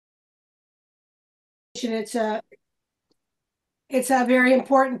It's a very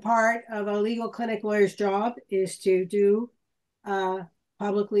important part of a legal clinic lawyer's job is to do uh,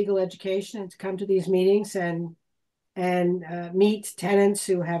 public legal education and to come to these meetings and meet tenants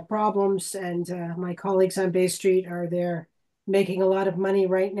who have problems. And my colleagues on Bay Street are there making a lot of money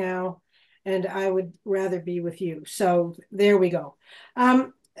right now, and I would rather be with you. So there we go.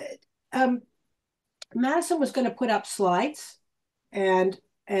 Um, um, Madison was going to put up slides, and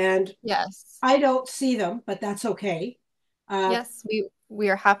and Yes. I don't see them, but that's okay. Uh, Yes, we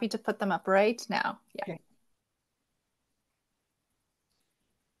are happy to put them up right now. Yeah. okay.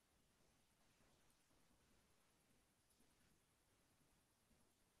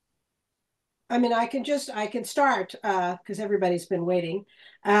 I mean, I can start because everybody's been waiting.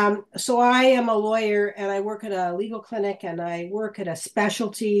 So I am a lawyer and I work at a legal clinic and I work at a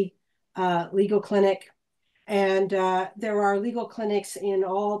specialty legal clinic. And there are legal clinics in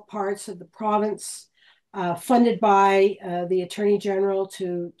all parts of the province, funded by the Attorney General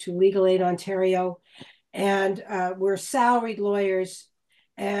to Legal Aid Ontario. And we're salaried lawyers,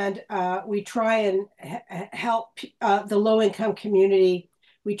 and we try and help the low income community.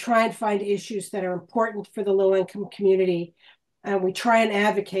 We try and find issues that are important for the low income community, and we try and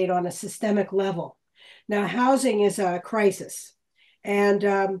advocate on a systemic level. Now, housing is a crisis, and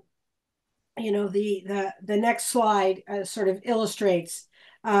the next slide sort of illustrates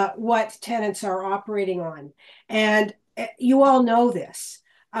what tenants are operating on, and you all know this.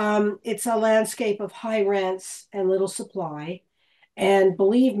 It's a landscape of high rents and little supply. And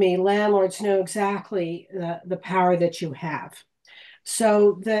believe me, landlords know exactly the power that you have.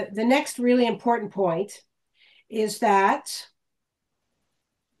 So the next really important point is that,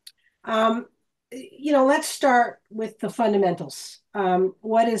 um, let's start with the fundamentals.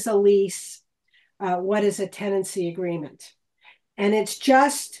 What is a lease? What is a tenancy agreement? And it's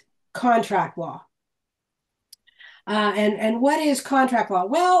just contract law. And what is contract law?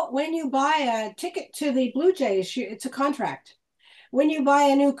 Well, when you buy a ticket to the Blue Jays, it's a contract. When you buy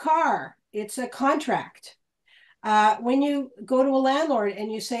a new car, it's a contract. When you go to a landlord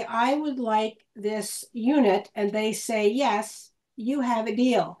and you say, I would like this unit, and they say, yes, you have a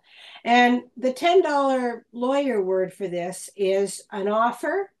deal. And the $10 lawyer word for this is an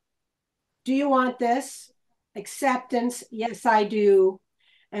offer. Do you want this? Acceptance. Yes, I do.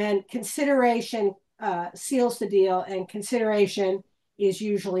 And consideration seals the deal, and consideration is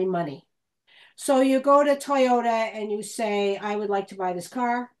usually money. So you go to Toyota and you say, I would like to buy this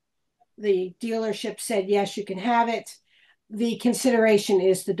car. The dealership said, yes, you can have it. The consideration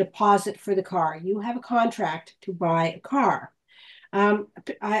is the deposit for the car. You have a contract to buy a car. Um,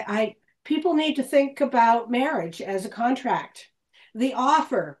 People need to think about marriage as a contract. The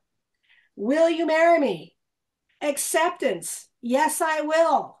offer, will you marry me? Acceptance, yes, I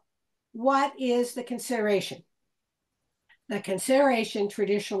will. What is the consideration? The consideration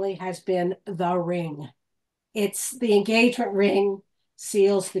traditionally has been the ring. It's the engagement ring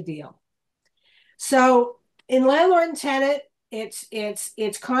seals the deal. So in landlord and tenant,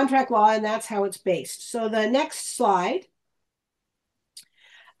 it's contract law, and that's how it's based. So the next slide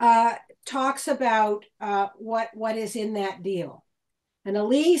uh, talks about what is in that deal. And a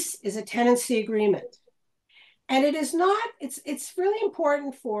lease is a tenancy agreement. And it is not, it's really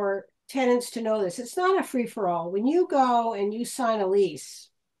important for tenants to know this. It's not a free-for-all. When you go and you sign a lease,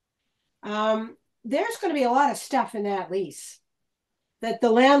 there's going to be a lot of stuff in that lease that the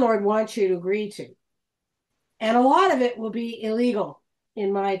landlord wants you to agree to. And a lot of it will be illegal,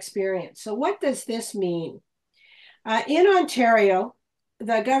 in my experience. So what does this mean? In Ontario,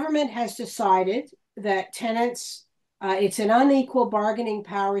 the government has decided that tenants, it's an unequal bargaining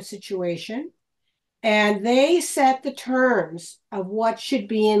power situation, and they set the terms of what should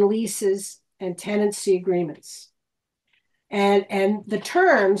be in leases and tenancy agreements. And the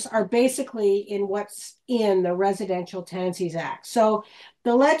terms are basically in what's in the Residential Tenancies Act. So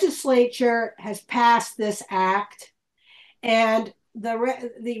the legislature has passed this act, and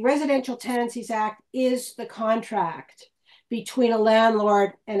the Residential Tenancies Act is the contract between a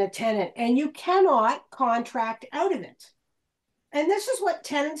landlord and a tenant, and you cannot contract out of it. And this is what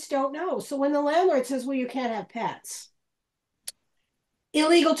tenants don't know. So when the landlord says, well, you can't have pets,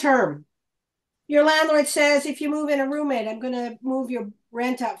 illegal term. Your landlord says, if you move in a roommate, I'm going to move your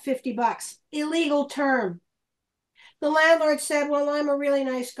rent up $50. Illegal term. The landlord said, well, I'm a really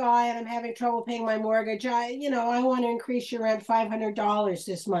nice guy and I'm having trouble paying my mortgage. I want to increase your rent $500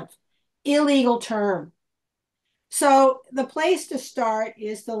 this month. Illegal term. So the place to start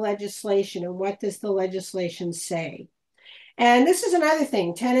is the legislation. And what does the legislation say? And this is another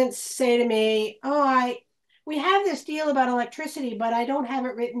thing. Tenants say to me, we have this deal about electricity, but I don't have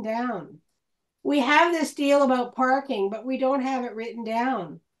it written down. We have this deal about parking, but we don't have it written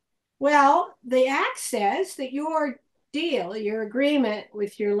down. Well, the act says that your deal, your agreement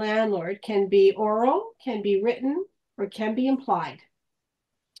with your landlord can be oral, can be written, or can be implied.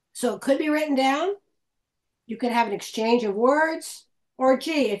 So it could be written down. You could have an exchange of words. Or,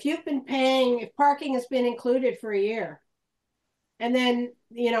 gee, if you've been paying, if parking has been included for a year, and then,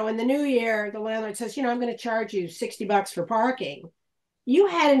 in the new year, the landlord says, I'm going to charge you $60 for parking, you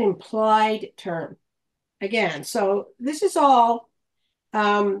had an implied term again. So this is all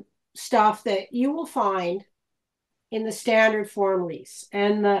stuff that you will find in the standard form lease.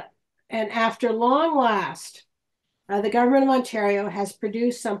 And after long last, the government of Ontario has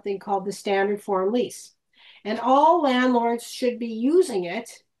produced something called the standard form lease. And all landlords should be using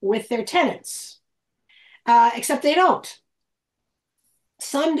it with their tenants, except they don't.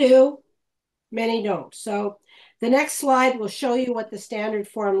 Some do, many don't. So the next slide will show you what the standard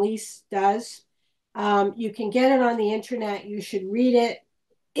form lease does. You can get it on the internet. You should read it.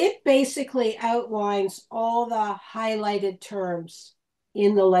 It basically outlines all the highlighted terms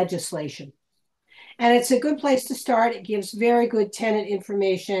in the legislation. And it's a good place to start. It gives very good tenant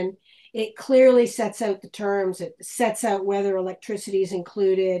information. It clearly sets out the terms. It sets out whether electricity is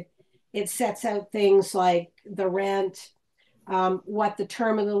included. It sets out things like the rent, what the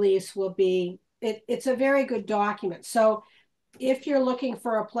term of the lease will be. It's a very good document. So if you're looking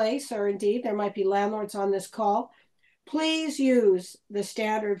for a place, or indeed there might be landlords on this call, please use the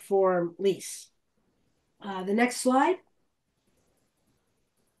standard form lease. The next slide.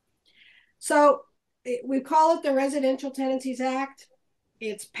 So we call it the Residential Tenancies Act.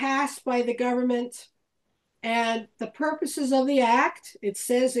 It's passed by the government, and the purposes of the act, it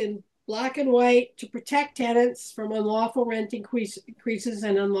says in black and white, to protect tenants from unlawful rent increases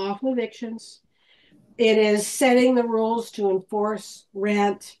and unlawful evictions. It is setting the rules to enforce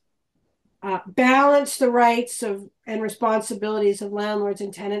rent, balance the rights and responsibilities of landlords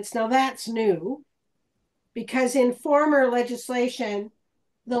and tenants. Now that's new, because in former legislation,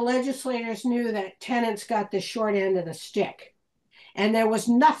 the legislators knew that tenants got the short end of the stick. And there was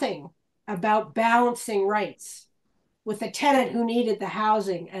nothing about balancing rights with the tenant who needed the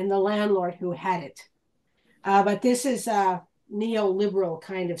housing and the landlord who had it. But this is a neoliberal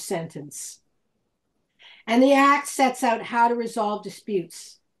kind of sentence. And the act sets out how to resolve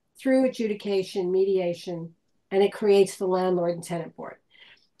disputes through adjudication, mediation, and it creates the Landlord and Tenant Board.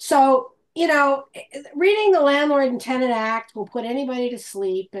 So, reading the Landlord and Tenant Act will put anybody to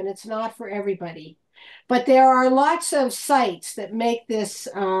sleep, and it's not for everybody. But there are lots of sites that make this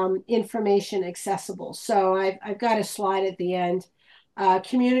information accessible. So I've got a slide at the end.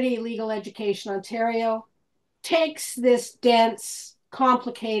 Community Legal Education Ontario takes this dense,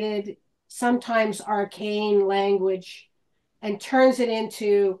 complicated, sometimes arcane language and turns it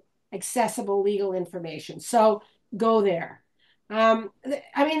into accessible legal information. So go there.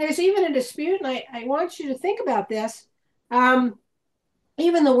 There's even a dispute, and I want you to think about this.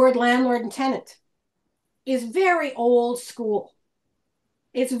 Even the word landlord and tenant is very old school.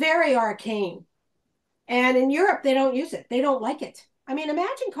 It's very arcane. And in Europe, they don't use it. They don't like it.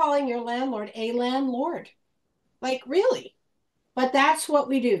 Imagine calling your landlord a landlord. Like, really? But that's what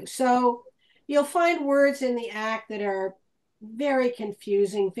we do. So you'll find words in the act that are very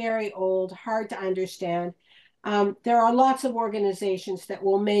confusing, very old, hard to understand. There are lots of organizations that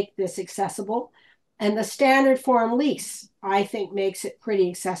will make this accessible. And the standard form lease, I think, makes it pretty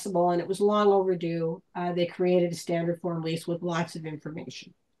accessible. And it was long overdue. They created a standard form lease with lots of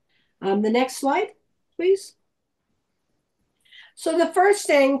information. The next slide, please. So the first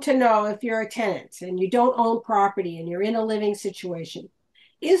thing to know if you're a tenant and you don't own property and you're in a living situation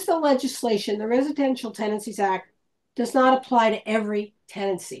is the legislation, the Residential Tenancies Act, does not apply to every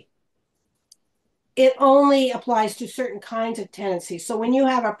tenancy. It only applies to certain kinds of tenancy. So when you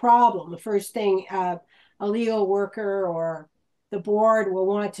have a problem, the first thing a legal worker or the board will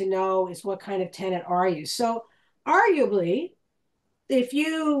want to know is what kind of tenant are you? So arguably, if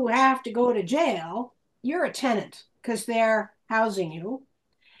you have to go to jail, you're a tenant because they're housing you.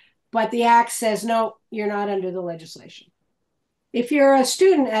 But the act says, no, you're not under the legislation. If you're a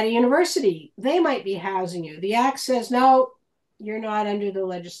student at a university, they might be housing you. The act says, no, you're not under the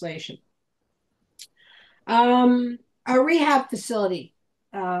legislation. A rehab facility,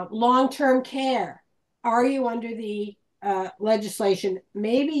 long-term care, are you under the legislation?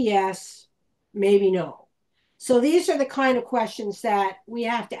 Maybe yes, maybe no. So these are the kind of questions that we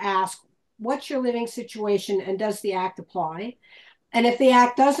have to ask. What's your living situation, and does the act apply? And if the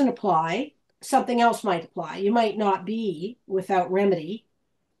act doesn't apply, something else might apply. You might not be without remedy,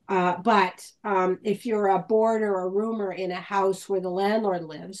 but if you're a boarder or a roomer in a house where the landlord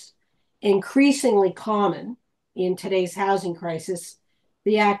lives, increasingly common in today's housing crisis,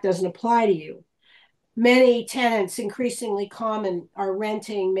 the act doesn't apply to you. Many tenants, increasingly common, are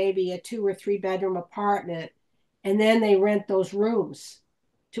renting maybe a 2 or 3 bedroom apartment, and then they rent those rooms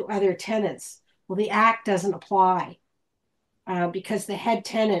to other tenants. Well, the act doesn't apply because the head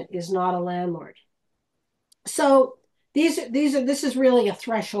tenant is not a landlord. So this is really a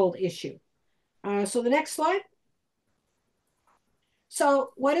threshold issue. So the next slide.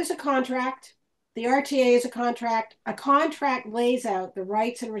 So what is a contract? The RTA is a contract. A contract lays out the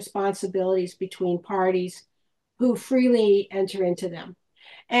rights and responsibilities between parties who freely enter into them.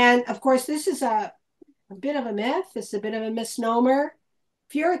 And of course, this is a bit of a myth. It's a bit of a misnomer.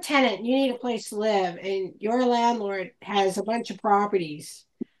 If you're a tenant, you need a place to live, and your landlord has a bunch of properties,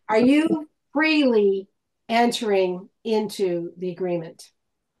 are you freely entering into the agreement?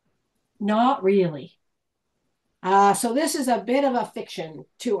 Not really. So this is a bit of a fiction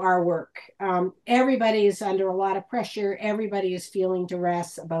to our work. Everybody is under a lot of pressure. Everybody is feeling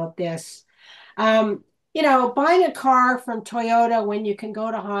duress about this. Um, buying a car from Toyota when you can go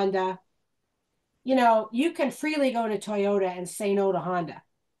to Honda, you can freely go to Toyota and say no to Honda.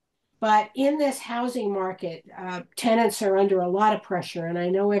 But in this housing market, tenants are under a lot of pressure. And I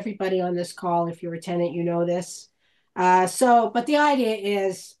know everybody on this call, if you're a tenant, you know this. But the idea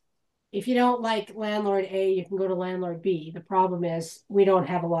is if you don't like landlord A, you can go to landlord B. The problem is we don't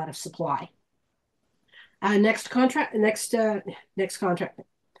have a lot of supply. Next contract.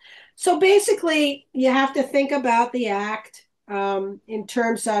 So basically, you have to think about the act in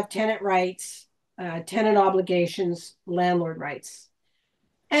terms of tenant rights, tenant obligations, landlord rights.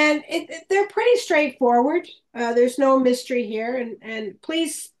 And they're pretty straightforward. There's no mystery here. And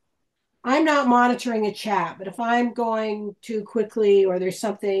please, I'm not monitoring a chat, but if I'm going too quickly or there's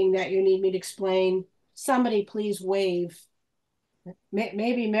something that you need me to explain, somebody please wave.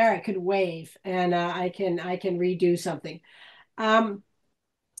 Maybe Merritt could wave and I can redo something.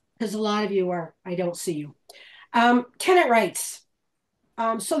 Because a lot of you are, I don't see you. Tenant rights.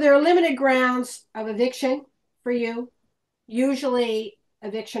 So there are limited grounds of eviction for you. Usually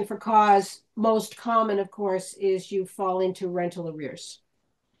eviction for cause, most common, of course, is you fall into rental arrears.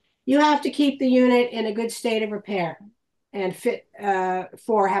 You have to keep the unit in a good state of repair and fit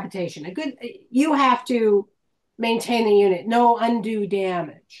for habitation. You have to maintain the unit, no undue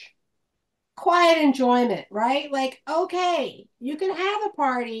damage. Quiet enjoyment, right? Like, okay, you can have a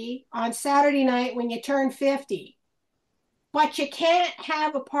party on Saturday night when you turn 50, but you can't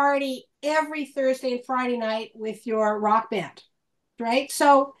have a party every Thursday and Friday night with your rock band, right?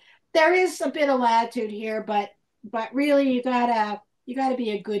 So there is a bit of latitude here, but really you gotta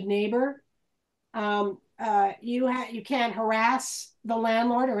be a good neighbor. You can't harass the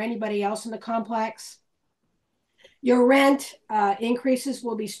landlord or anybody else in the complex. Your rent increases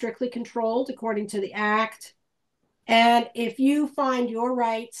will be strictly controlled according to the act. And if you find your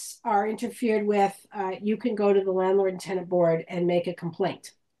rights are interfered with, you can go to the landlord and tenant board and make a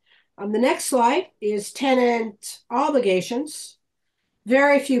complaint. The next slide is tenant obligations.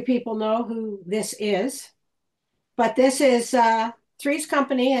 Very few people know who this is, but this is Three's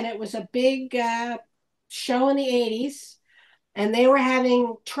Company, and it was a big show in the 80s, and they were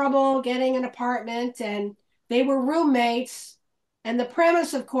having trouble getting an apartment, and they were roommates. And the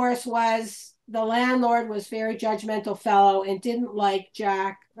premise, of course, was the landlord was very judgmental fellow and didn't like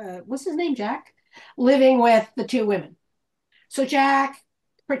Jack, what's his name, Jack, living with the two women. So Jack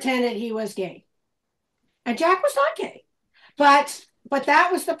pretended he was gay. And Jack was not gay. But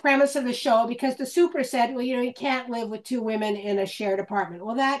that was the premise of the show because the super said, well, you can't live with two women in a shared apartment.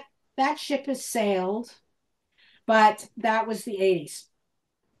 Well, that ship has sailed, but that was the 80s.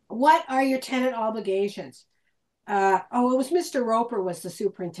 What are your tenant obligations? It was Mr. Roper was the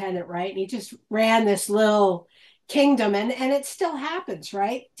superintendent, right? And he just ran this little kingdom, and it still happens,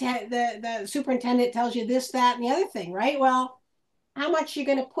 right? The superintendent tells you this, that, and the other thing, right? Well, how much you're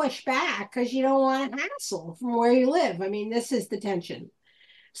going to push back because you don't want a hassle from where you live. I mean, this is the tension.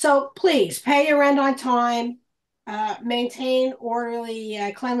 So please pay your rent on time, maintain orderly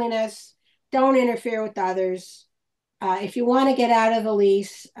cleanliness, don't interfere with others. If you want to get out of the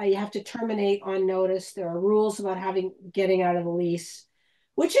lease, you have to terminate on notice. There are rules about getting out of the lease,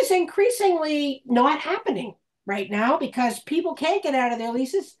 which is increasingly not happening right now because people can't get out of their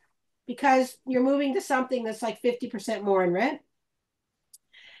leases because you're moving to something that's like 50% more in rent.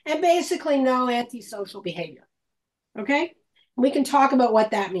 And basically no antisocial behavior. Okay? We can talk about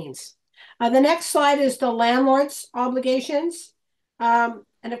what that means. The next slide is the landlord's obligations. And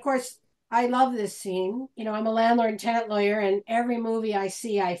of course, I love this scene. I'm a landlord and tenant lawyer, and every movie I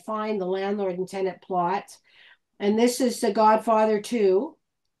see, I find the landlord and tenant plot. And this is The Godfather 2.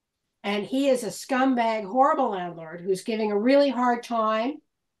 And he is a scumbag, horrible landlord who's giving a really hard time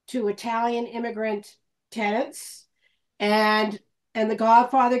to Italian immigrant tenants. And the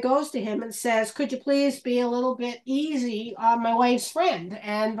godfather goes to him and says, could you please be a little bit easy on my wife's friend?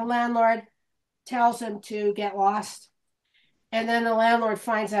 And the landlord tells him to get lost. And then the landlord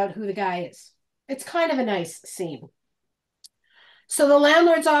finds out who the guy is. It's kind of a nice scene. So the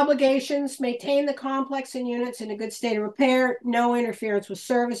landlord's obligations: maintain the complex and units in a good state of repair, no interference with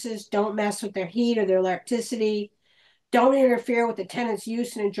services, don't mess with their heat or their electricity, don't interfere with the tenant's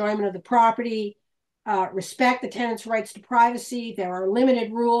use and enjoyment of the property, respect the tenant's rights to privacy. There are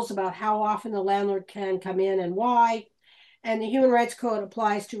limited rules about how often the landlord can come in and why. And the Human Rights Code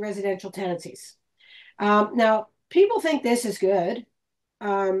applies to residential tenancies. Now, people think this is good.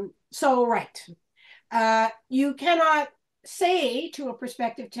 Right. You cannot say to a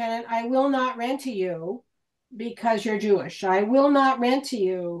prospective tenant, I will not rent to you because you're Jewish. I will not rent to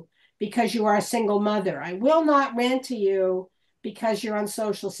you because you are a single mother. I will not rent to you because you're on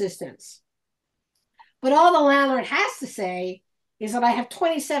social assistance. But all the landlord has to say is that I have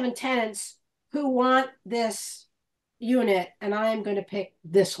 27 tenants who want this unit, and I am going to pick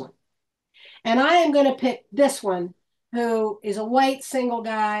this one. And I am going to pick this one, who is a white single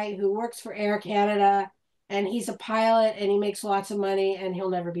guy who works for Air Canada, and he's a pilot and he makes lots of money and he'll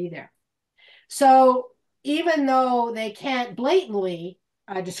never be there. So even though they can't blatantly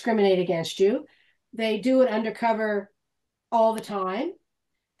discriminate against you, they do it undercover all the time.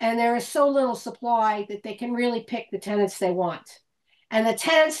 And there is so little supply that they can really pick the tenants they want. And the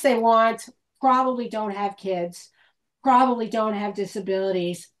tenants they want probably don't have kids, probably don't have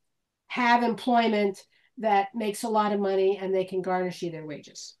disabilities, have employment that makes a lot of money, and they can garnish you their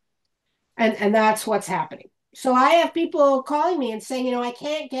wages. And that's what's happening. So I have people calling me and saying, I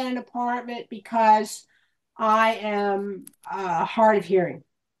can't get an apartment because I am hard of hearing.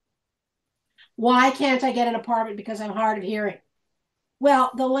 Why can't I get an apartment because I'm hard of hearing?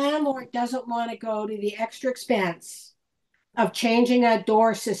 Well, the landlord doesn't want to go to the extra expense of changing a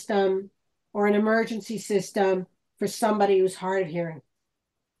door system or an emergency system for somebody who's hard of hearing.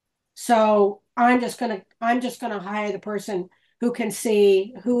 So I'm just gonna hire the person who can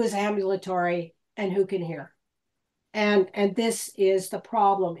see, who is ambulatory, and who can hear. And this is the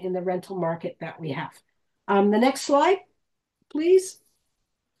problem in the rental market that we have. The next slide, please.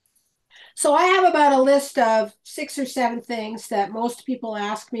 So I have about a list of 6 or 7 things that most people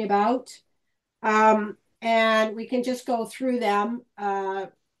ask me about. And we can just go through them,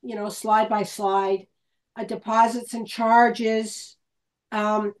 slide by slide. Deposits and charges.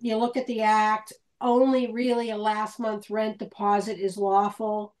 You look at the act, only really a last month rent deposit is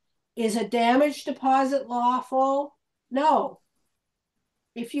lawful. Is a damage deposit lawful? No.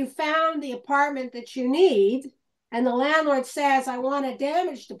 If you found the apartment that you need and the landlord says, I want a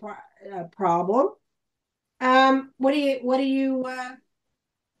damage problem, what do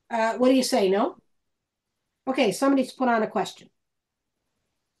you say? No? Okay, somebody's put on a question.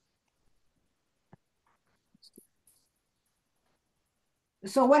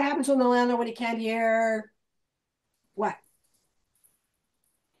 So what happens when the landlord, when he can't hear what?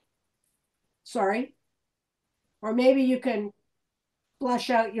 Sorry. Or maybe you can flush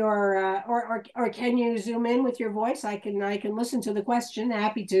out your or can you zoom in with your voice? I can listen to the question.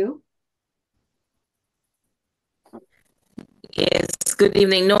 Happy to. Yes, good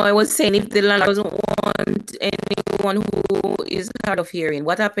evening. No, I was saying if the landlord doesn't want anyone who is hard of hearing,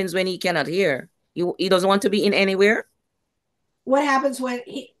 what happens when he cannot hear? He doesn't want to be in anywhere? What happens when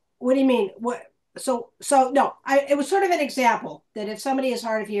he? What do you mean? What? So no. It was sort of an example that if somebody is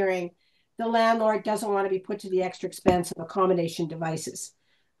hard of hearing, the landlord doesn't want to be put to the extra expense of accommodation devices.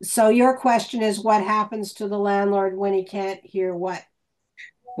 So your question is, what happens to the landlord when he can't hear what?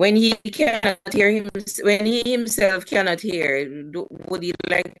 When he cannot hear him, when he himself cannot hear, would he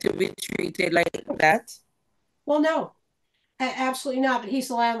like to be treated like that? Well, no, absolutely not. But he's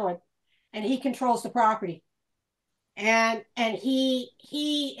the landlord, and he controls the property, and he.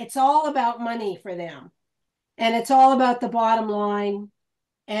 It's all about money for them, and it's all about the bottom line.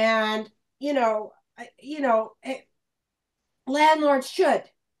 And you know, you know, landlords should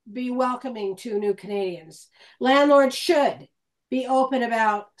be welcoming to new Canadians. Landlords should be open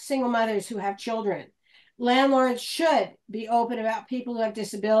about single mothers who have children. Landlords should be open about people who have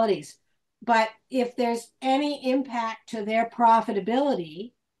disabilities. But if there's any impact to their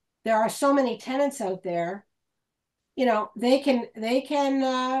profitability, there are so many tenants out there, they can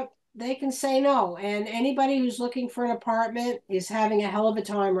say no. And anybody who's looking for an apartment is having a hell of a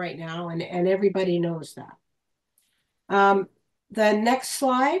time right now, and everybody knows that. The next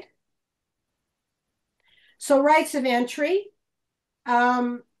slide. So rights of entry.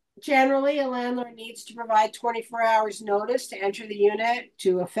 generally, a landlord needs to provide 24 hours notice to enter the unit,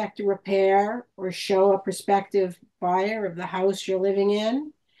 to effect a repair, or show a prospective buyer of the house you're living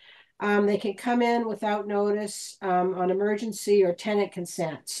in. They can come in without notice on emergency or tenant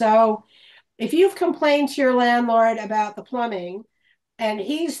consent. So if you've complained to your landlord about the plumbing and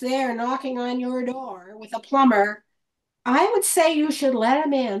he's there knocking on your door with a plumber, I would say you should let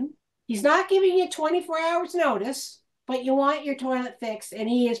him in. He's not giving you 24 hours notice, but you want your toilet fixed and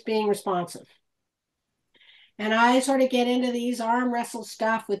he is being responsive. And I sort of get into these arm wrestle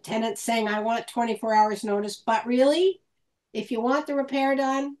stuff with tenants saying, I want 24 hours notice, but really, if you want the repair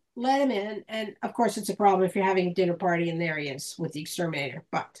done, let him in. And of course, it's a problem if you're having a dinner party and there he is with the exterminator.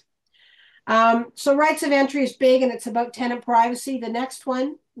 But so rights of entry is big and it's about tenant privacy. The next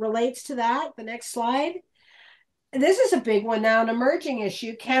one relates to that. The next slide. This is a big one now, an emerging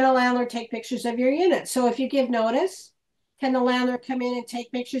issue. Can a landlord take pictures of your unit? So if you give notice, can the landlord come in and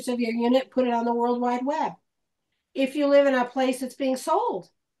take pictures of your unit, put it on the World Wide Web? If you live in a place that's being sold,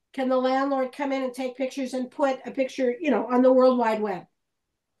 can the landlord come in and take pictures and put a picture, on the World Wide Web?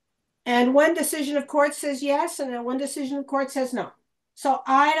 And one decision of court says yes, and then one decision of court says no. So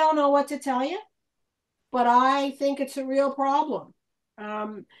I don't know what to tell you, but I think it's a real problem.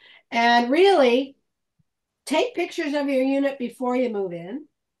 And really, take pictures of your unit before you move in.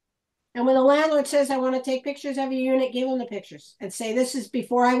 And when the landlord says, I want to take pictures of your unit, give them the pictures and say, this is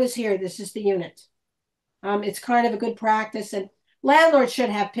before I was here, this is the unit. It's kind of a good practice, and landlords should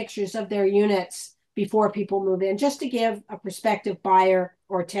have pictures of their units before people move in, just to give a prospective buyer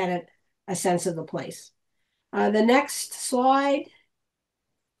or tenant a sense of the place. The next slide.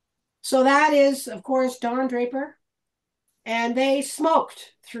 So that is, of course, Don Draper. And they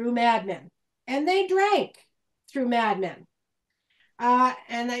smoked through Mad Men. And they drank through Mad Men.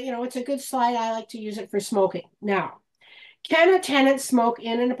 It's a good slide. I like to use it for smoking. Now, can a tenant smoke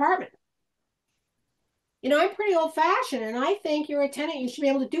in an apartment? I'm pretty old fashioned, and I think you're a tenant. You should be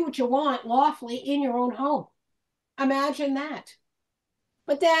able to do what you want lawfully in your own home. Imagine that.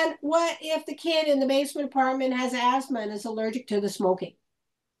 But then what if the kid in the basement apartment has asthma and is allergic to the smoking?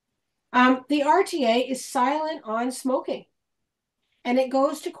 The RTA is silent on smoking, and it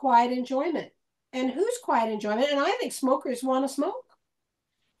goes to quiet enjoyment. And who's quiet enjoyment? And I think smokers want to smoke.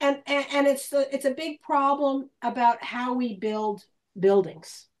 And it's a big problem about how we build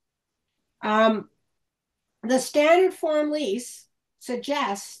buildings. The standard form lease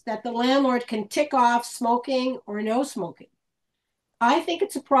suggests that the landlord can tick off smoking or no smoking. I think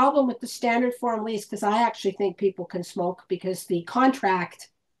it's a problem with the standard form lease because I actually think people can smoke because the contract,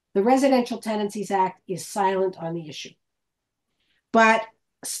 the Residential Tenancies Act, is silent on the issue. But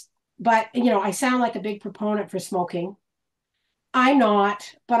I sound like a big proponent for smoking. I'm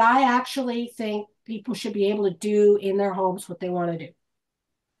not, but I actually think people should be able to do in their homes what they want to do.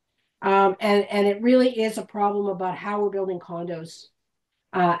 And it really is a problem about how we're building condos,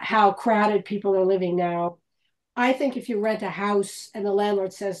 how crowded people are living now. I think if you rent a house and the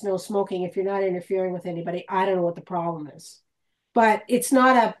landlord says no smoking, if you're not interfering with anybody, I don't know what the problem is. But it's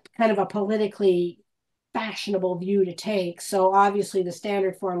not a kind of a politically fashionable view to take. So obviously the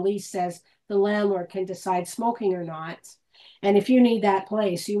standard form lease says the landlord can decide smoking or not. And if you need that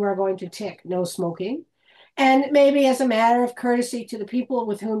place, you are going to tick no smoking. And maybe as a matter of courtesy to the people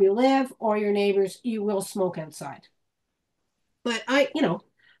with whom you live or your neighbors, you will smoke outside. But I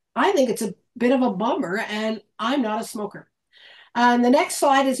think it's a bit of a bummer, and I'm not a smoker. The next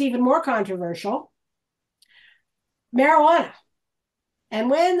slide is even more controversial. Marijuana. And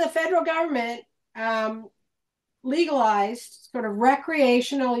when the federal government legalized sort of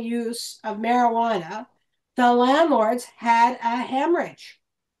recreational use of marijuana, the landlords had a hemorrhage.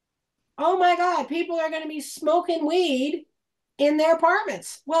 Oh my God, people are going to be smoking weed in their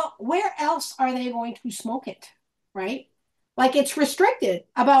apartments. Well, where else are they going to smoke it, right? Like it's restricted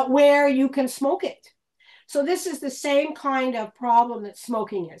about where you can smoke it. So this is the same kind of problem that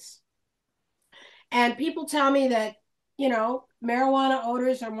smoking is. And people tell me that, marijuana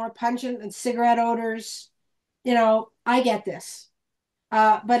odors are more pungent than cigarette odors. I get this.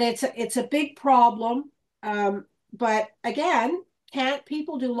 But it's a big problem. But again, can't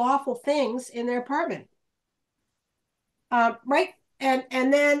people do lawful things in their apartment? Right?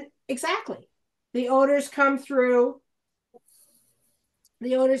 And then exactly, the odors come through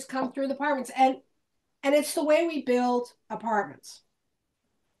the apartments, and it's the way we build apartments.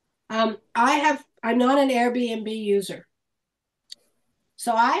 I'm not an Airbnb user.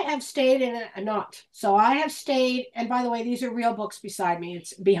 So I have stayed in a not. So I have stayed, and by the way, these are real books beside me.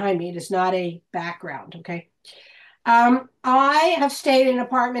 It's behind me. It is not a background, okay? I have stayed in an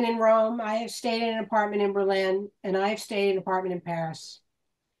apartment in Rome. I have stayed in an apartment in Berlin, and I have stayed in an apartment in Paris.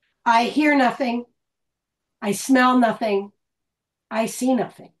 I hear nothing. I smell nothing. I see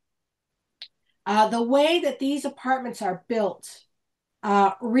nothing. The way that these apartments are built,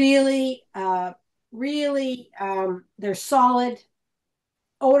 really, they're solid.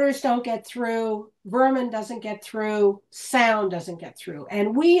 Odors don't get through. Vermin doesn't get through. Sound doesn't get through.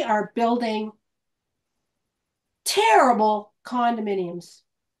 And we are building terrible condominiums.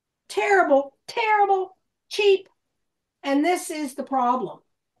 Terrible, terrible, cheap. And this is the problem.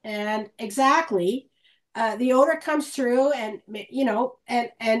 And exactly, the odor comes through, and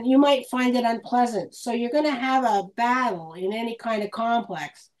and you might find it unpleasant. So you're going to have a battle in any kind of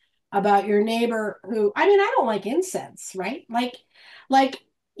complex about your neighbor who, I mean, I don't like incense, right? Like,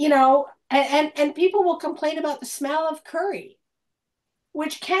 and people will complain about the smell of curry,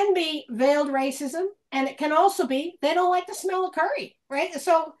 which can be veiled racism, and it can also be they don't like the smell of curry, right?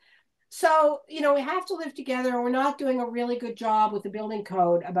 So, we have to live together, and we're not doing a really good job with the building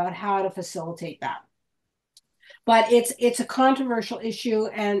code about how to facilitate that. But it's a controversial issue,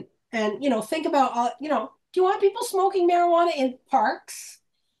 and think about do you want people smoking marijuana in parks,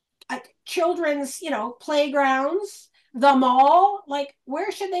 at children's playgrounds, the mall? Like,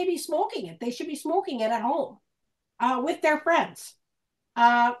 where should they be smoking it? They should be smoking it at home, with their friends.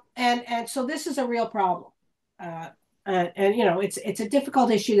 And so this is a real problem. And it's a difficult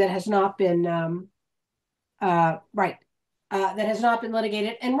issue that has not been right, that has not been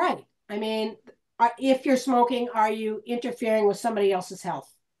litigated. And right, I mean, if you're smoking, are you interfering with somebody else's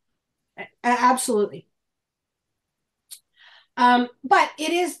health? Absolutely. But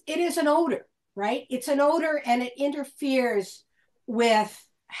it is an odor, right? It's an odor, and it interferes with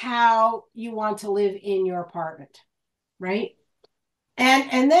how you want to live in your apartment, right?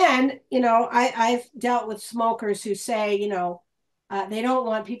 And then, I've dealt with smokers who say, they don't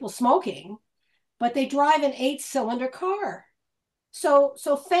want people smoking, but they drive an 8-cylinder car. So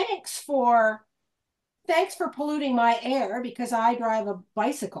thanks for polluting my air because I drive a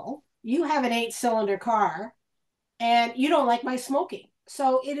bicycle. You have an 8-cylinder car, and you don't like my smoking.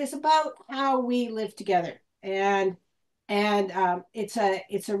 So it is about how we live together, and it's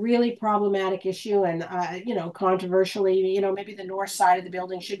a really problematic issue, and controversially, maybe the north side of the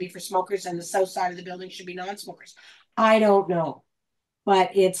building should be for smokers and the south side of the building should be non-smokers. I don't know,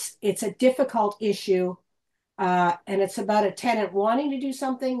 but it's a difficult issue, and it's about a tenant wanting to do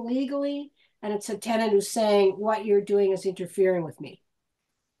something legally, and it's a tenant who's saying what you're doing is interfering with me.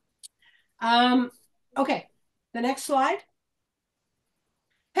 Okay, the next slide.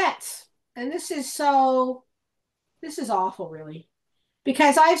 Pets, and this is awful, really,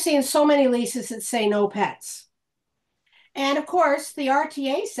 because I've seen so many leases that say no pets. And of course, the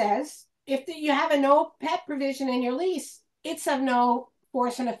RTA says if you have a no pet provision in your lease, it's of no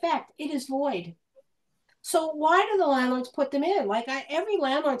force and effect. It is void. So why do the landlords put them in? Like, every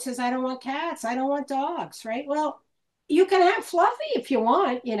landlord says, I don't want cats, I don't want dogs, right? Well, you can have Fluffy if you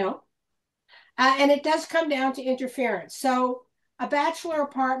want, and it does come down to interference. So a bachelor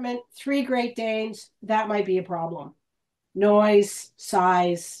apartment, 3 Great Danes, that might be a problem. Noise,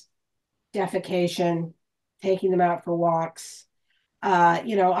 size, defecation, taking them out for walks.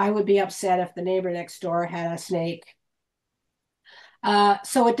 I would be upset if the neighbor next door had a snake.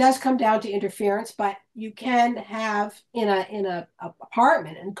 So it does come down to interference, but you can have in a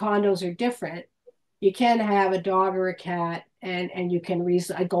apartment, and condos are different. You can have a dog or a cat, and you can raise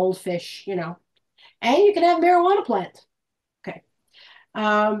a goldfish, and you can have a marijuana plant. Okay,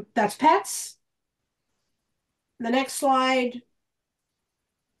 that's pets. The next slide.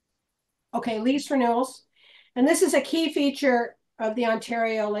 Okay, lease renewals. And this is a key feature of the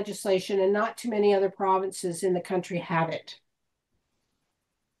Ontario legislation, and not too many other provinces in the country have it.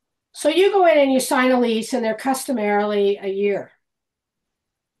 So you go in and you sign a lease, and they're customarily a year.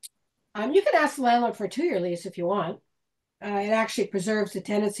 You can ask the landlord for a 2-year lease if you want. It actually preserves the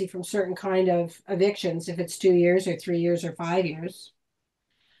tenancy from certain kind of evictions if it's 2 years or 3 years or 5 years.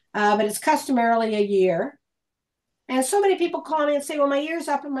 But it's customarily a year. And so many people call me and say, well, my year's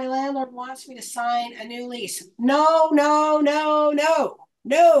up and my landlord wants me to sign a new lease. No, no, no, no,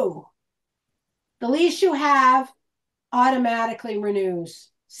 no. The lease you have automatically renews.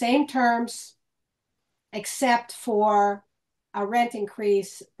 Same terms, except for a rent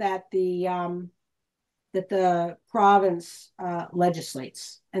increase that the province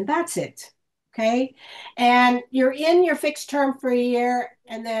legislates. And that's it. Okay. And you're in your fixed term for a year.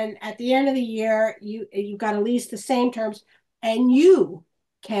 And then at the end of the year, you've got to lease the same terms, and you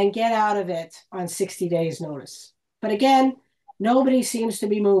can get out of it on 60 days notice. But again, nobody seems to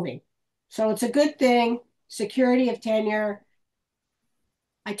be moving. So it's a good thing. Security of tenure.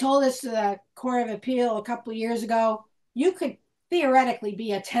 I told this to the Court of Appeal a couple of years ago. You could theoretically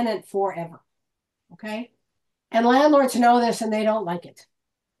be a tenant forever. Okay. And landlords know this and they don't like it.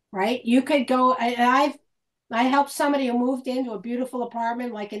 Right. You could go, I helped somebody who moved into a beautiful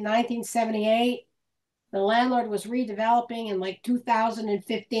apartment like in 1978. The landlord was redeveloping in like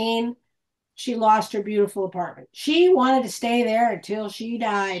 2015. She lost her beautiful apartment. She wanted to stay there until she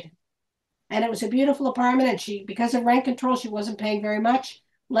died. And it was a beautiful apartment. And she, because of rent control, she wasn't paying very much.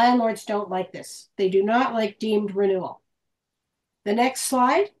 Landlords don't like this. They do not like deemed renewal. The next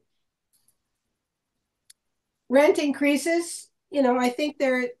slide. Rent increases. You know, I think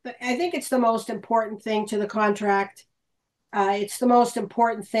it's the most important thing to the contract. It's the most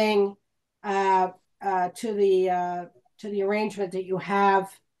important thing to the arrangement that you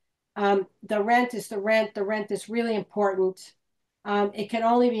have. The rent is the rent. The rent is really important. It can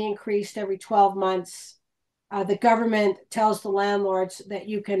only be increased every 12 months. The government tells the landlords that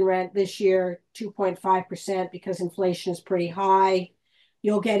you can rent this year 2.5% because inflation is pretty high.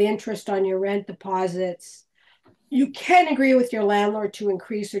 You'll get interest on your rent deposits. You can agree with your landlord to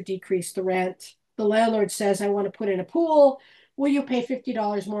increase or decrease the rent. The landlord says, I want to put in a pool. Will you pay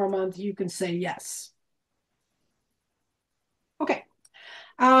 $50 more a month? You can say yes. Okay.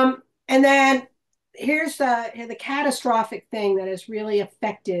 And then here's the catastrophic thing that has really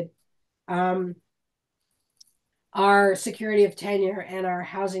affected our security of tenure and our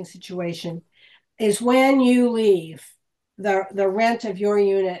housing situation is when you leave, the rent of your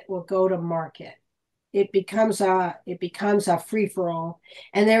unit will go to market. It becomes a free-for-all,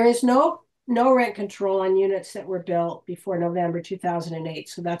 and there is no rent control on units that were built before November 2008.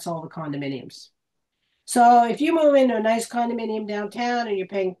 So that's all the condominiums. So if you move into a nice condominium downtown and you're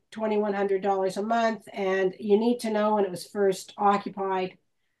paying $2,100 a month, and you need to know when it was first occupied,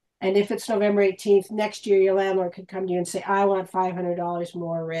 and if it's November 18th, next year your landlord could come to you and say, I want $500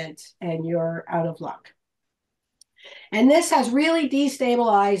 more rent, and you're out of luck. And this has really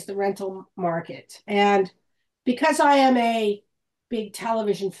destabilized the rental market. And because I am a big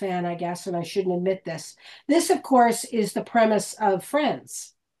television fan, I guess, and I shouldn't admit this, this, of course, is the premise of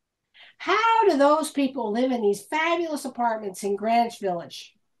Friends. How do those people live in these fabulous apartments in Greenwich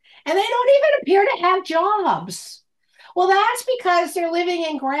Village? And they don't even appear to have jobs. Well, that's because they're living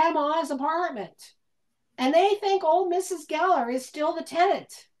in grandma's apartment. And they think old Mrs. Geller is still the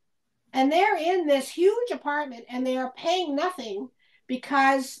tenant. And they're in this huge apartment and they are paying nothing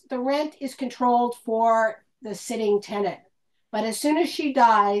because the rent is controlled for the sitting tenant. But as soon as she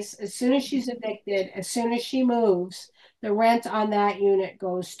dies, as soon as she's evicted, as soon as she moves, the rent on that unit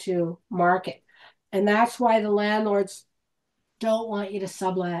goes to market. And that's why the landlords don't want you to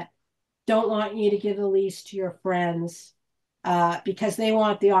sublet, don't want you to give the lease to your friends, because they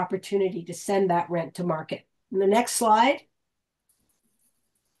want the opportunity to send that rent to market. And the next slide.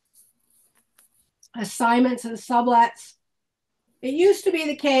 Assignments and sublets. It used to be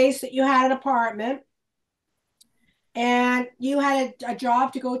the case that you had an apartment and you had a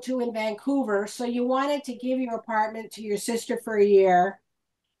job to go to in Vancouver. So you wanted to give your apartment to your sister for a year,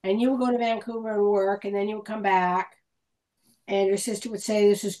 and you would go to Vancouver and work, and then you would come back and your sister would say,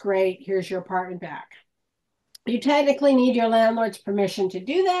 this is great, here's your apartment back. You technically need your landlord's permission to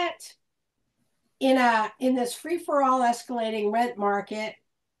do that. In this free-for-all escalating rent market,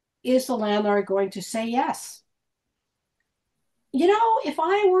 is the landlord going to say yes? You know, if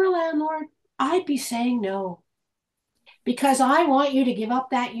I were a landlord, I'd be saying no, because I want you to give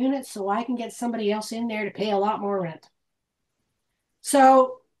up that unit so I can get somebody else in there to pay a lot more rent.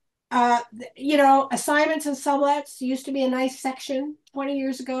 So, you know, assignments and sublets used to be a nice section 20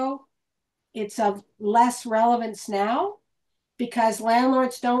 years ago. It's of less relevance now because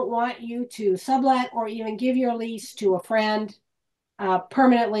landlords don't want you to sublet or even give your lease to a friend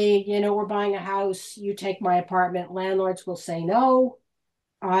permanently. You know, we're buying a house, you take my apartment. Landlords will say no.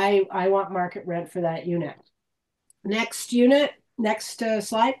 I want market rent for that unit. Next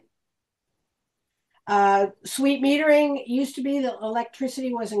slide. Suite metering used to be that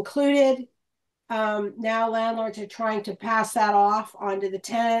electricity was included. Now landlords are trying to pass that off onto the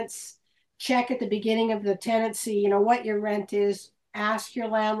tenants. Check at the beginning of the tenancy, you know, what your rent is. Ask your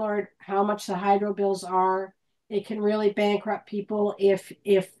landlord how much the hydro bills are. It can really bankrupt people if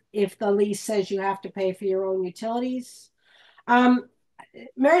the lease says you have to pay for your own utilities.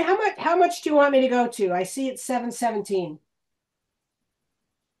 Mary, how much do you want me to go to? I see it's 7:17.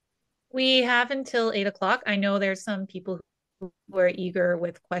 We have until 8 o'clock. I know there's some people who are eager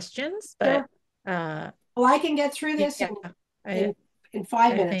with questions, but well, I can get through this in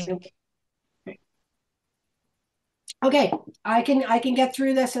 5 minutes. Okay, I can get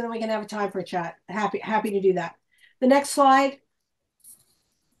through this and then we can have a time for a chat. Happy to do that. The next slide,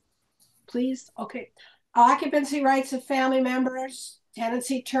 please. Okay. Occupancy rights of family members,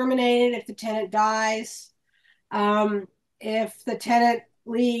 tenancy terminated if the tenant dies. If the tenant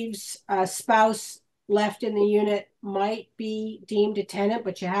leaves, a spouse left in the unit might be deemed a tenant,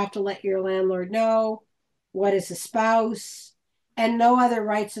 but you have to let your landlord know what is a spouse, and no other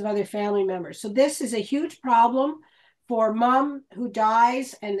rights of other family members. So this is a huge problem for mom who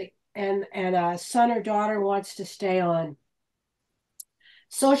dies and a son or daughter wants to stay on.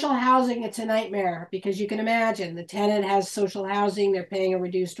 Social housing, it's a nightmare because you can imagine the tenant has social housing, they're paying a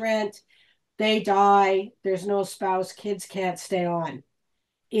reduced rent, they die, there's no spouse, kids can't stay on.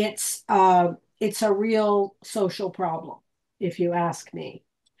 It's a real social problem, if you ask me.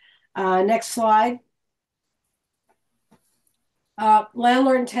 Next slide.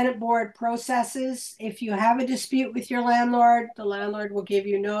 Landlord and tenant board processes. If you have a dispute with your landlord, the landlord will give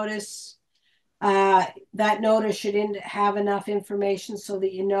you notice. That notice should have enough information so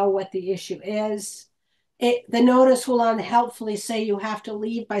that you know what the issue is. The notice will unhelpfully say you have to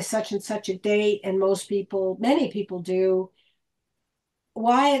leave by such and such a date, and many people do.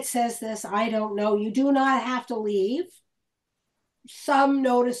 Why it says this, I don't know. You do not have to leave. Some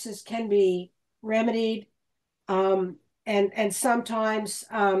notices can be remedied, and sometimes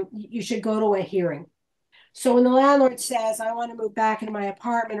you should go to a hearing. So when the landlord says, I want to move back into my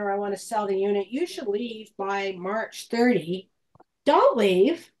apartment or I want to sell the unit, you should leave by March 30. Don't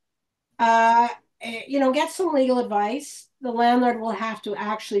leave. Get some legal advice. The landlord will have to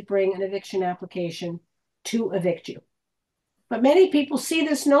actually bring an eviction application to evict you. But many people see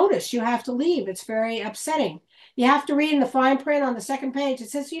this notice, you have to leave. It's very upsetting. You have to read in the fine print on the second page. It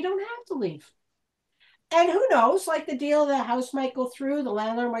says you don't have to leave. And who knows, like the deal, the house might go through, the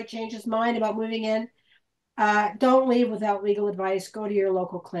landlord might change his mind about moving in. Don't leave without legal advice. Go to your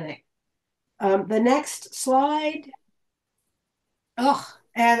local clinic. The next slide. And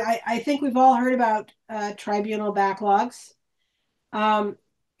I think we've all heard about tribunal backlogs.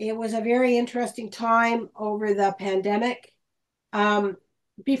 It was a very interesting time over the pandemic.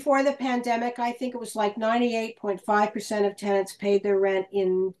 Before the pandemic, I think it was like 98.5% of tenants paid their rent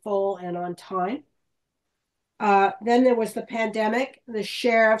in full and on time. Then there was the pandemic. The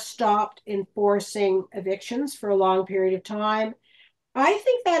sheriff stopped enforcing evictions for a long period of time. I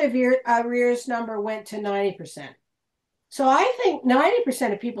think that arrears number went to 90%. So I think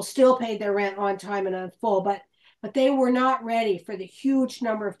 90% of people still paid their rent on time and in full, but they were not ready for the huge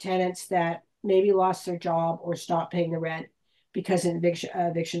number of tenants that maybe lost their job or stopped paying the rent because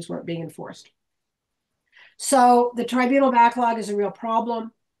evictions weren't being enforced. So the tribunal backlog is a real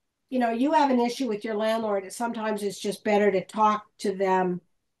problem. You have an issue with your landlord. Sometimes it's just better to talk to them,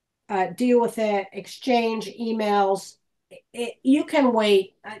 deal with it, exchange emails. You can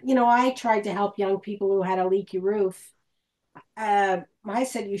wait. I tried to help young people who had a leaky roof. I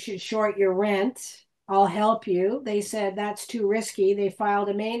said, you should short your rent. I'll help you. They said, that's too risky. They filed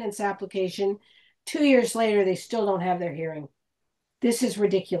a maintenance application. 2 years later, they still don't have their hearing. This is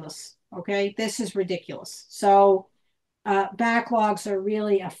ridiculous. Okay. This is ridiculous. So backlogs are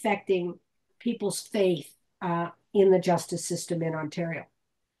really affecting people's faith in the justice system in Ontario.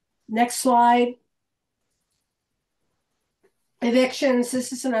 Next slide. Evictions.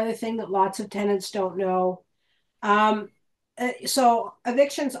 This is another thing that lots of tenants don't know. So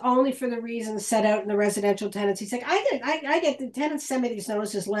evictions only for the reasons set out in the residential tenancy. It's like, I get the tenants send me these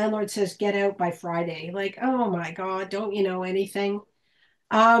notices. Landlord says, get out by Friday. Like, oh my God, don't you know anything?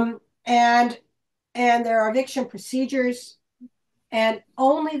 And there are eviction procedures, and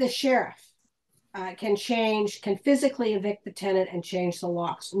only the sheriff can physically evict the tenant and change the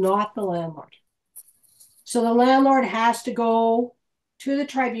locks, not the landlord. So the landlord has to go to the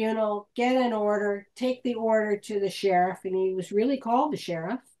tribunal, get an order, take the order to the sheriff, and he was really called the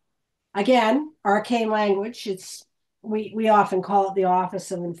sheriff. Again, arcane language. We often call it the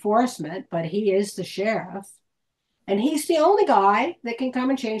Office of Enforcement, but he is the sheriff. And he's the only guy that can come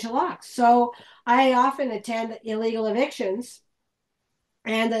and change the locks. So I often attend illegal evictions,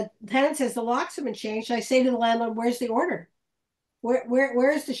 and the tenant says the locks have been changed. I say to the landlord, where's the order?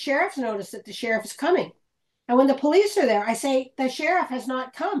 Where's the sheriff's notice that the sheriff is coming? And when the police are there, I say, the sheriff has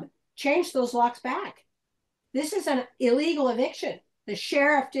not come. Change those locks back. This is an illegal eviction. The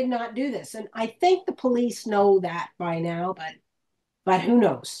sheriff did not do this. And I think the police know that by now, but who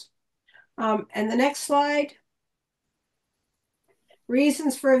knows? And the next slide.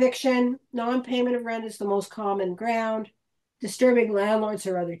 Reasons for eviction. Non-payment of rent is the most common ground. Disturbing landlords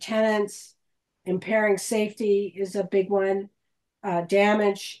or other tenants. Impairing safety is a big one.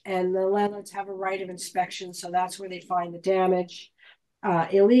 Damage, and the landlords have a right of inspection, so that's where they find the damage.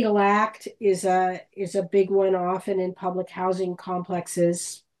 Illegal act is a big one, often in public housing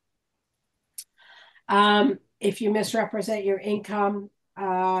complexes. If you misrepresent your income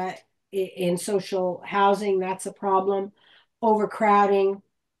in social housing, that's a problem. Overcrowding.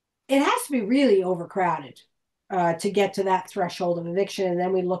 It has to be really overcrowded to get to that threshold of eviction. And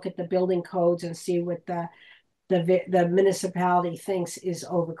then we look at the building codes and see what the municipality thinks is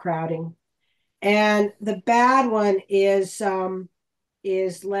overcrowding. And the bad one is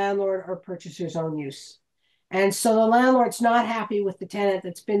landlord or purchaser's own use. And so the landlord's not happy with the tenant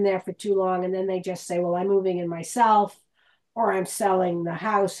that's been there for too long. And then they just say, well, I'm moving in myself, or I'm selling the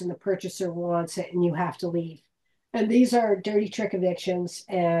house and the purchaser wants it and you have to leave. And these are dirty trick evictions.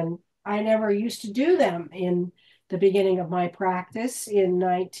 And I never used to do them in the beginning of my practice in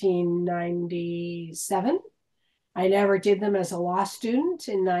 1997. I never did them as a law student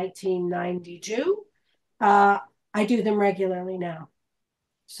in 1992. I do them regularly now.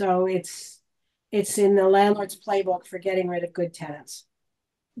 So it's in the landlord's playbook for getting rid of good tenants.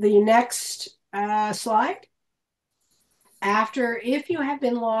 The next slide. If you have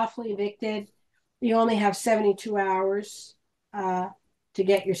been lawfully evicted, you only have 72 hours to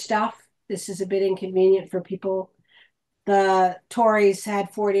get your stuff. This is a bit inconvenient for people. The Tories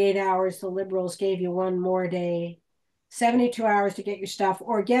had 48 hours. The Liberals gave you one more day. 72 hours to get your stuff,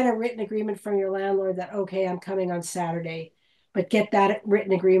 or get a written agreement from your landlord that, okay, I'm coming on Saturday, but get that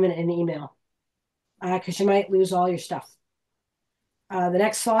written agreement in email because you might lose all your stuff. The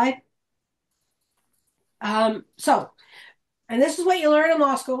next slide. And this is what you learn in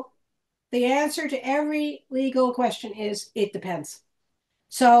law school. The answer to every legal question is it depends.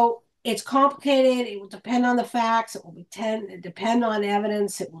 So it's complicated. It will depend on the facts. It will depend on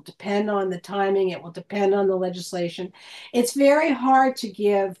evidence. It will depend on the timing. It will depend on the legislation. It's very hard to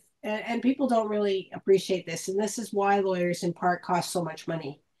give, and people don't really appreciate this. And this is why lawyers in part cost so much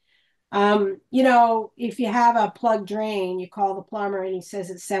money. If you have a plugged drain, you call the plumber and he says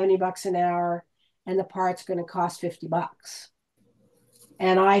it's $70 an hour and the part's going to cost $50.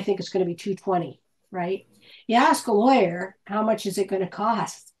 And I think it's going to be $220, right? You ask a lawyer, how much is it going to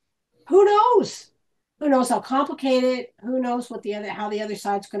cost? Who knows? Who knows how complicated? Who knows how the other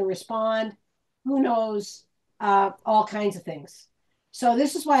side's going to respond? Who knows? All kinds of things. So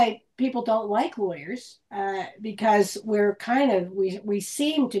this is why people don't like lawyers because we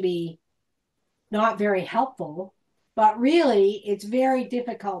seem to be not very helpful, but really it's very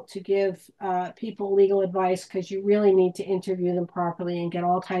difficult to give people legal advice because you really need to interview them properly and get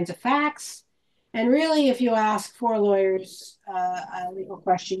all kinds of facts. And really, if you ask four lawyers a legal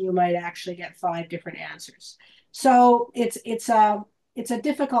question, you might actually get 5 different answers. So it's a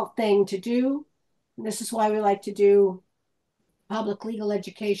difficult thing to do. And this is why we like to do public legal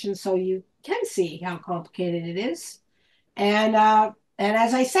education, so you can see how complicated it is. And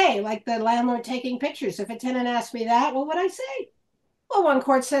as I say, like the landlord taking pictures, if a tenant asked me that, what would I say? Well, one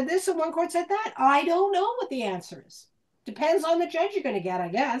court said this and one court said that. I don't know what the answer is. Depends on the judge you're going to get, I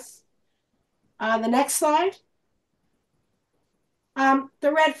guess. The next slide. The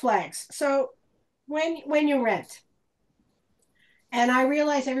red flags. So when you rent, and I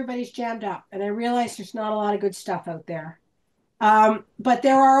realize everybody's jammed up, and I realize there's not a lot of good stuff out there. But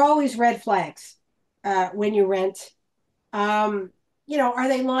there are always red flags when you rent. Are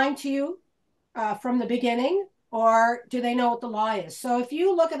they lying to you from the beginning, or do they know what the law is? So if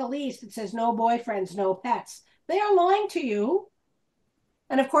you look at a lease that says no boyfriends, no pets, they are lying to you.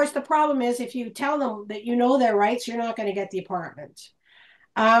 And of course, the problem is if you tell them that you know their rights, you're not going to get the apartment.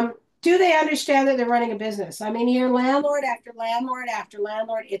 Do they understand that they're running a business? I mean, you're landlord after landlord after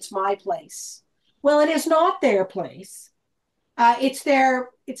landlord. It's my place. Well, it is not their place. It's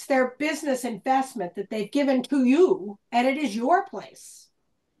their business investment that they've given to you, and it is your place.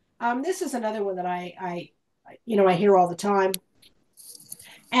 This is another one that I hear all the time,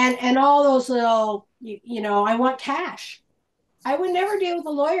 and all those little I want cash. I would never deal with a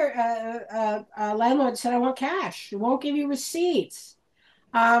lawyer, a landlord said I want cash. It won't give you receipts.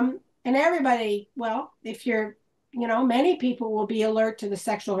 And everybody, well, if you're, many people will be alert to the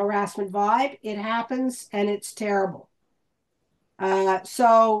sexual harassment vibe. It happens, and it's terrible. And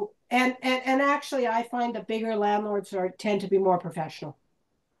actually, I find the bigger landlords tend to be more professional.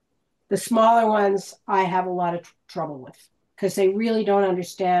 The smaller ones, I have a lot of trouble with because they really don't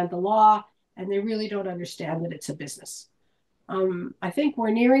understand the law and they really don't understand that it's a business. I think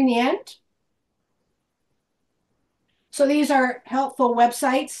we're nearing the end. So these are helpful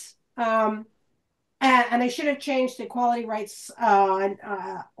websites. And I should have changed the equality rights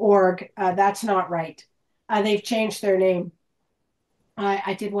org. That's not right. They've changed their name.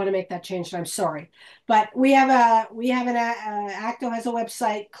 I did want to make that change, and I'm sorry. But we have ACTO has a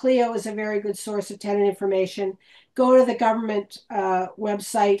website. Clio is a very good source of tenant information. go to the government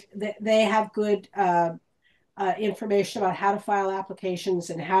website. They have good information about how to file applications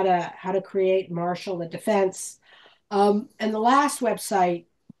and how to create marshal the defense. And the last website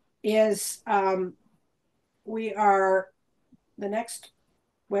is we are the next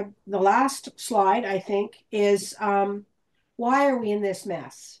the last slide, I think, is why are we in this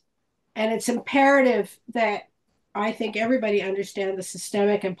mess? And it's imperative that I think everybody understand the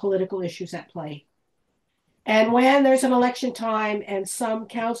systemic and political issues at play. And when there's an election time and some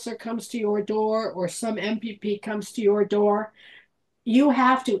counselor comes to your door or some MPP comes to your door, you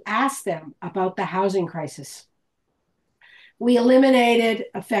have to ask them about the housing crisis. We eliminated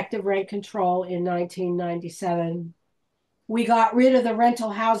effective rent control in 1997. We got rid of the Rental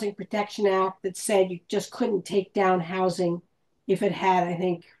Housing Protection Act that said you just couldn't take down housing if it had, I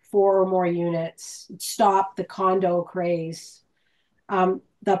think, 4 or more units. It stopped the condo craze.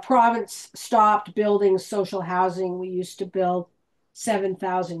 The province stopped building social housing. We used to build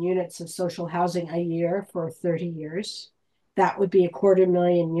 7,000 units of social housing a year for 30 years. That would be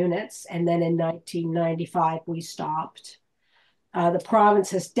 250,000 units. And then in 1995, we stopped. The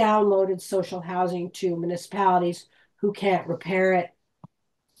province has downloaded social housing to municipalities who can't repair it.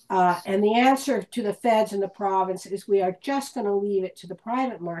 And the answer to the feds and the province is we are just going to leave it to the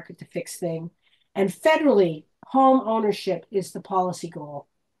private market to fix things. And federally, home ownership is the policy goal.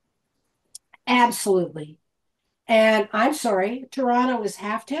 Absolutely. And I'm sorry, Toronto is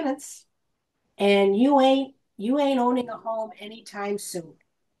half tenants, and you ain't owning a home anytime soon.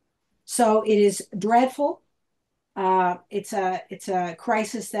 So it is dreadful. It's a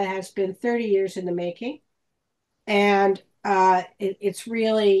crisis that has been 30 years in the making. And it's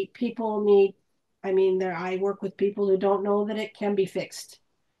really, people need, I mean, I work with people who don't know that it can be fixed.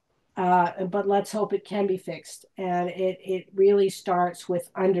 But let's hope it can be fixed. And it really starts with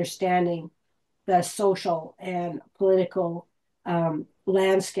understanding the social and political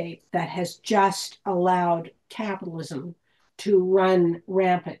landscape that has just allowed capitalism to run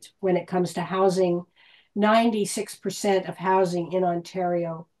rampant when it comes to housing. 96% of housing in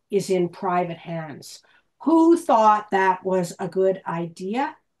Ontario is in private hands. Who thought that was a good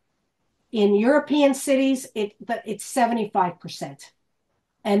idea? In European cities, it's 75%.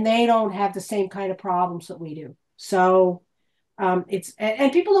 And they don't have the same kind of problems that we do. So and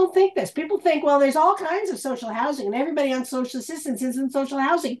people don't think this. People think, well, there's all kinds of social housing and everybody on social assistance is in social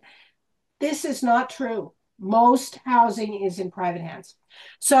housing. This is not true. Most housing is in private hands.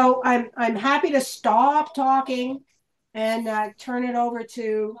 So I'm happy to stop talking and turn it over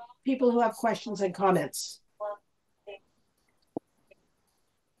to people who have questions and comments.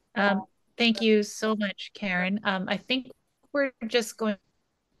 Thank you so much, Karen. I think we're just going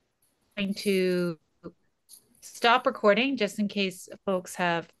to stop recording just in case folks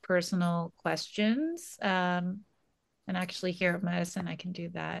have personal questions. And actually here at Medicine, I can do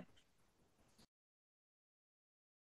that.